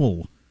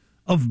capable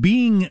of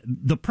being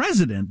the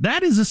president,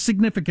 that is a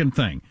significant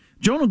thing.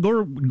 Jonah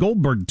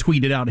Goldberg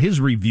tweeted out his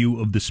review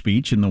of the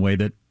speech in the way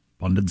that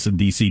pundits in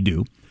D.C.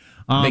 do.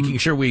 Making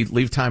sure we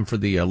leave time for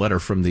the letter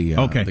from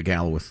the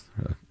gal with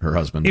her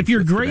husband. If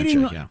you're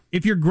grading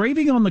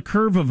on the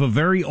curve of a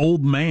very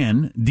old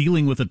man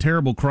dealing with a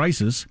terrible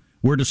crisis,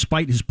 where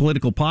despite his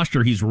political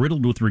posture he's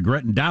riddled with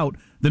regret and doubt,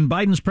 then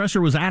Biden's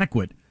presser was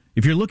adequate.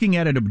 If you're looking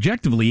at it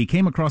objectively, he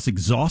came across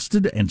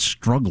exhausted and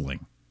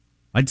struggling.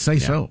 I'd say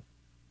so.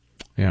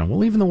 Yeah,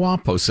 well, even the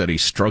WAPO said he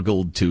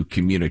struggled to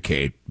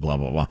communicate, blah,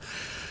 blah, blah.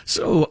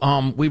 So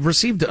we've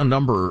received a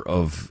number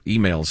of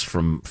emails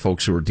from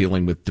folks who are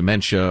dealing with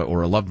dementia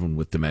or a loved one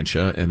with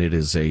dementia, and it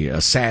is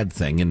a sad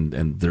thing,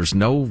 and there's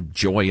no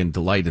joy and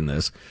delight in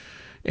this.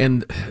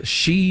 And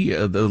she,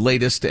 the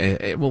latest,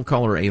 we'll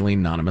call her Aileen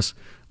Anonymous,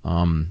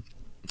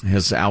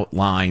 has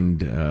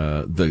outlined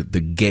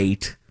the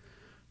gait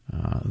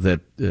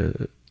that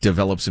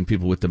develops in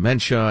people with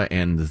dementia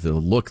and the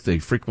look they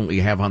frequently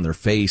have on their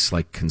face,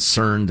 like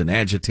concerned and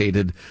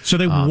agitated. So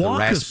they walk the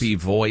raspy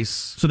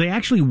voice. So they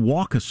actually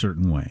walk a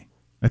certain way.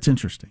 That's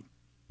interesting.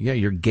 Yeah,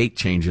 your gait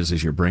changes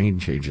as your brain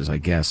changes, I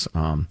guess.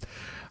 And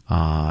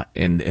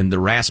the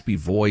raspy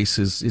voice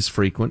is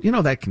frequent. You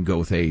know, that can go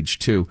with age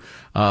too.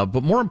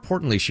 But more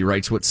importantly, she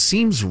writes, what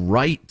seems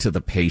right to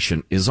the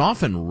patient is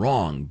often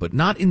wrong, but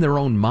not in their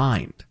own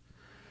mind.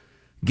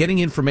 Getting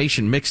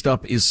information mixed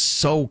up is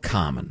so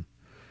common.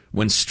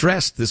 When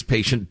stressed, this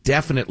patient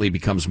definitely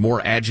becomes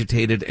more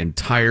agitated and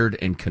tired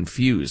and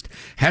confused.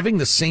 Having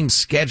the same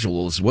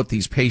schedule is what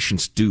these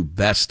patients do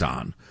best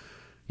on.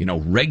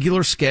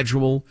 Regular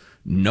schedule,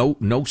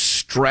 no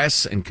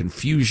stress and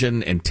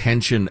confusion and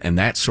tension and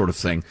that sort of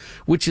thing,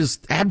 which is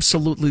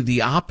absolutely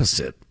the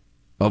opposite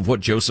of what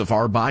Joseph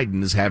R.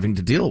 Biden is having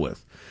to deal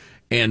with.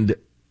 And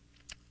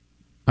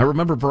I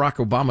remember Barack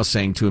Obama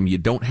saying to him, you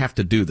don't have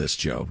to do this,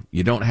 Joe.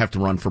 You don't have to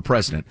run for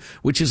president,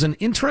 which is an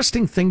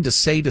interesting thing to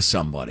say to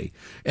somebody.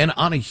 And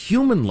on a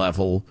human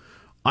level,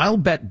 I'll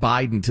bet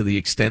Biden, to the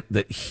extent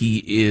that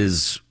he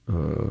is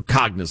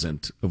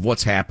cognizant of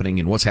what's happening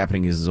and what's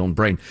happening in his own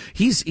brain,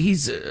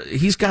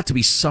 he's got to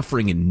be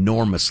suffering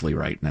enormously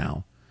right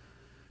now,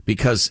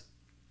 because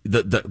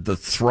the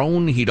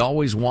throne he'd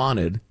always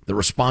wanted, the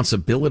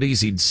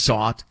responsibilities he'd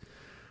sought,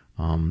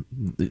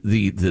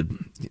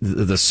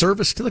 the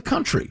service to the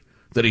country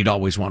that he'd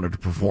always wanted to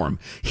perform,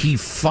 he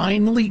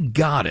finally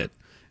got it,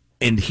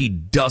 and he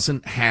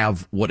doesn't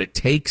have what it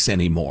takes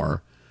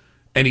anymore.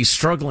 And he's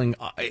struggling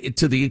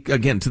to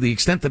the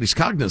extent that he's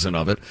cognizant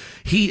of it.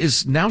 He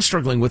is now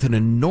struggling with an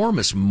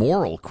enormous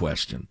moral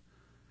question.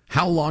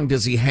 How long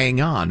does he hang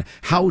on?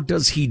 How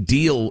does he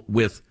deal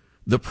with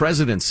the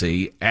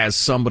presidency as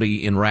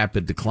somebody in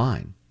rapid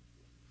decline?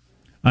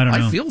 I don't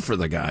know. I feel for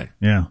the guy.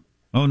 Yeah.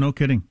 Oh, no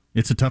kidding.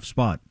 It's a tough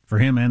spot for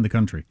him and the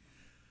country.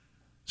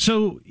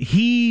 So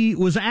he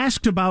was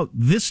asked about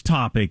this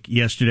topic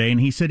yesterday, and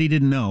he said he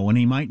didn't know, and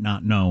he might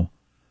not know.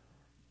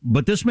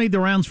 But this made the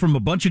rounds from a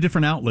bunch of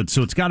different outlets,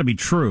 so it's got to be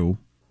true.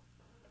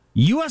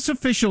 U.S.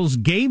 officials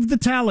gave the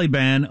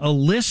Taliban a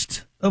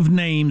list of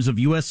names of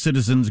U.S.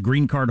 citizens,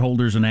 green card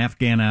holders, and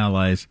Afghan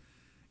allies,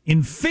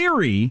 in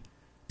theory,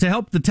 to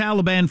help the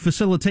Taliban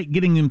facilitate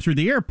getting them through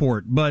the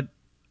airport. But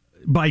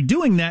by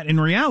doing that, in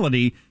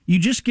reality, you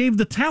just gave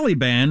the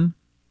Taliban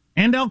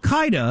and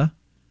Al-Qaeda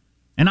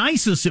and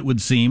ISIS, it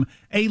would seem,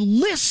 a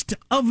list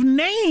of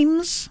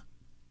names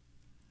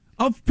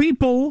of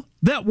people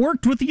that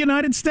worked with the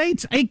United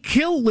States, a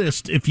kill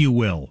list, if you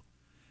will.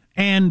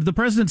 And the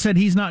president said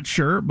he's not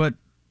sure, but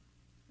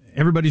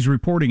everybody's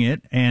reporting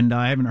it, and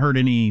I haven't heard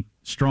any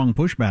strong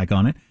pushback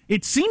on it.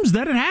 It seems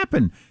that it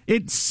happened.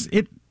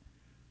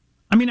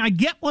 I mean, I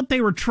get what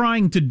they were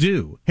trying to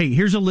do. Hey,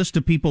 here's a list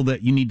of people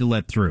that you need to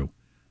let through.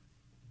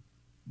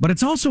 But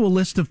it's also a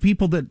list of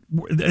people that,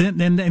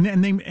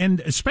 and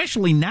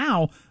especially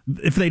now,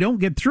 if they don't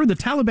get through, the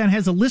Taliban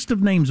has a list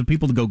of names of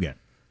people to go get.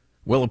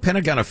 Well, a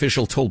Pentagon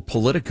official told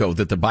Politico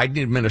that the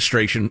Biden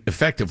administration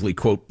effectively,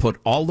 quote, put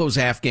all those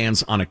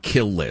Afghans on a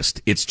kill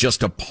list. It's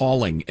just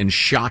appalling and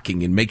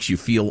shocking and makes you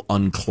feel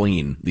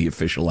unclean, the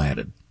official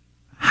added.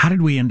 How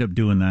did we end up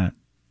doing that?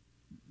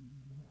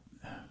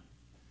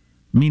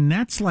 I mean,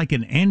 that's like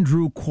an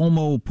Andrew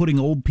Cuomo putting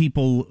old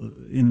people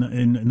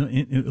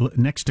in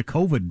next to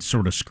COVID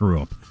sort of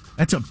screw up.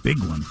 That's a big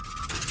one.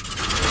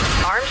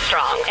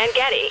 Armstrong and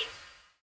Getty.